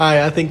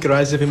I think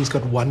Rise FM's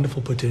got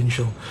wonderful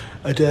potential.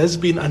 It has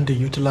been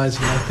underutilized,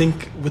 and I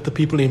think with the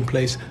people in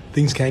place,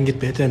 things can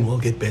get better and will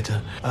get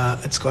better.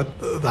 It's got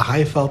the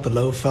high felt, the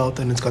low felt,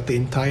 and it's got the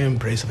entire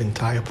embrace of the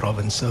entire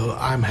province. So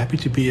I'm happy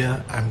to be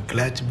here, I'm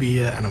glad to be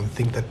here, and I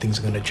think that things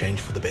are going to change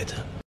for the better.